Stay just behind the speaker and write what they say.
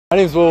My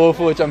name is Will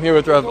Wolfowitz. I'm here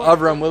with Rabbi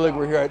Avraham Willig.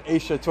 We're here at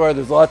Aish HaTorah.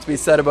 There's a lot to be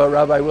said about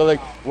Rabbi Willig.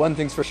 One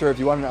thing's for sure, if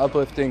you want an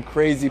uplifting,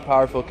 crazy,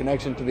 powerful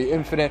connection to the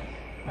infinite,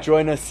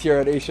 join us here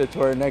at Aish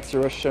HaTorah next to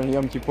Rosh Hashanah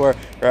Yom Kippur.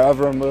 Rabbi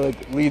Avraham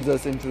Willig leads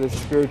us into this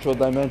spiritual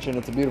dimension.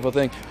 It's a beautiful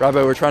thing.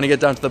 Rabbi, we're trying to get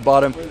down to the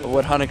bottom of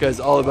what Hanukkah is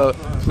all about.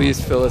 Please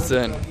fill us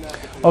in.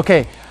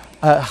 Okay,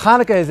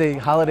 Hanukkah is a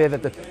holiday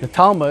that the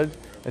Talmud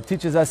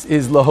teaches us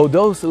is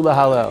lahodos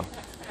ulahalel,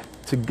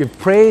 to give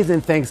praise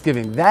and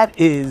thanksgiving. That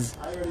is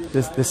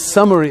the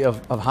summary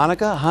of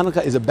Hanukkah.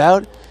 Hanukkah is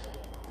about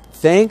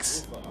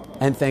thanks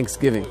and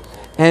thanksgiving.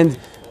 And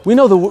we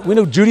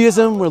know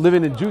Judaism. We're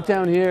living in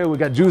Jewtown here. We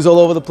got Jews all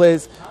over the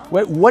place.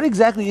 What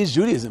exactly is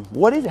Judaism?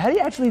 How do you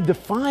actually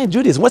define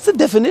Judaism? What's the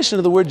definition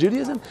of the word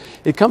Judaism?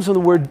 It comes from the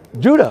word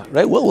Judah,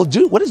 right? What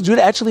does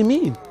Judah actually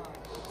mean?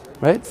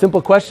 Right?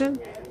 Simple question.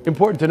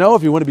 Important to know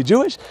if you want to be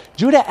Jewish.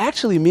 Judah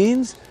actually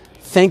means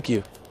thank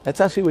you.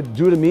 That's actually what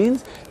Judah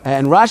means.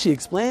 And Rashi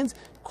explains,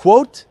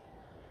 quote,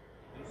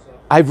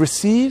 I've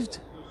received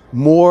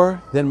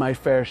more than my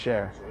fair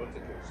share.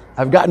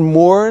 I've gotten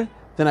more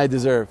than I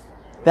deserve.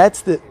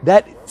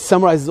 That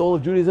summarizes all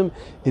of Judaism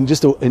in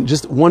just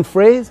one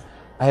phrase.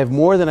 I have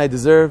more than I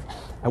deserve.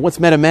 I once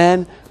met a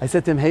man. I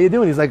said to him, how you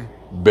doing? He's like,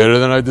 better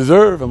than I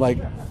deserve. I'm like,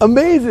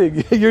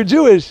 amazing. You're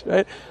Jewish,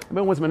 right? I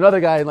met once with another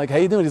guy, and like, how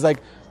you doing? He's like,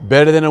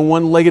 better than a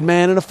one-legged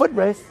man in a foot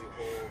race.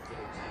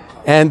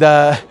 And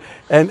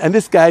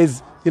this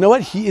guy's, you know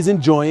what? He's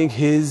enjoying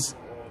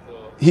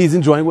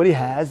what he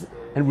has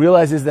and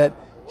realizes that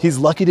he's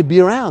lucky to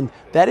be around.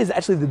 That is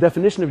actually the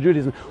definition of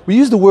Judaism. We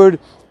use the word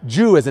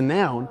Jew as a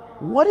noun.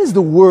 What is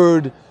the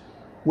word?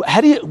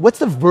 What's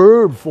the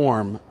verb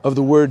form of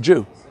the word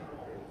Jew?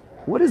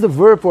 What is the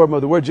verb form of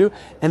the word Jew?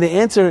 And the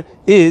answer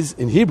is,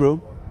 in Hebrew,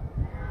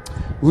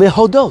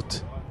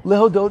 lehodot.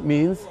 Lehodot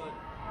means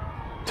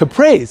to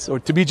praise or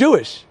to be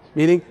Jewish,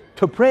 meaning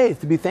to praise,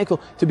 to be thankful,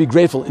 to be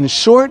grateful. In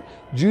short,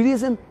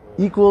 Judaism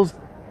equals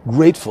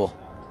grateful.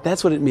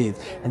 That's what it means.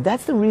 And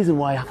that's the reason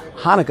why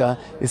Hanukkah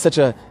is such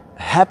a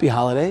happy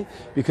holiday,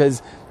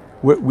 because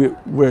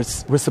we're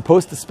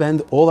supposed to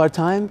spend all our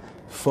time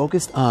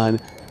focused on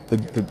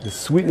the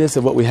sweetness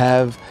of what we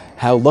have,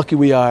 how lucky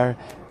we are,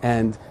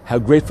 and how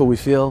grateful we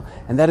feel.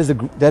 And that is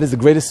the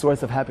greatest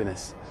source of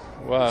happiness.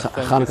 Wow.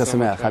 Hanukkah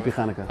Sameach. Happy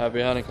Hanukkah. Happy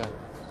Hanukkah.